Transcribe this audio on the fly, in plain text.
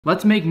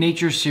Let's make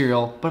nature's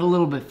cereal, but a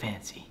little bit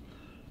fancy.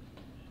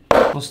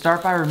 We'll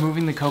start by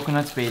removing the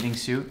coconut's bathing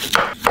suit.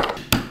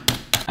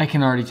 I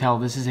can already tell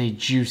this is a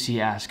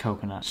juicy ass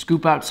coconut.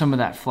 Scoop out some of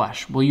that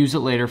flesh. We'll use it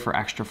later for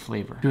extra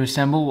flavor. To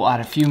assemble, we'll add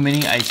a few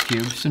mini ice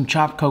cubes, some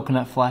chopped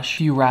coconut flesh, a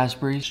few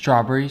raspberries,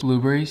 strawberries,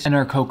 blueberries, and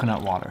our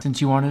coconut water.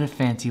 Since you wanted it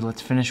fancy, let's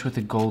finish with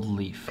a gold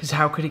leaf. Cause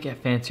how could it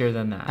get fancier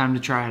than that? Time to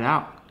try it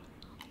out.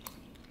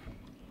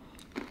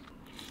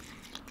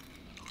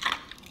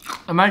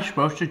 Am I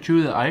supposed to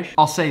chew the ice?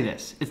 I'll say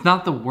this, it's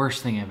not the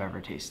worst thing I've ever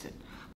tasted.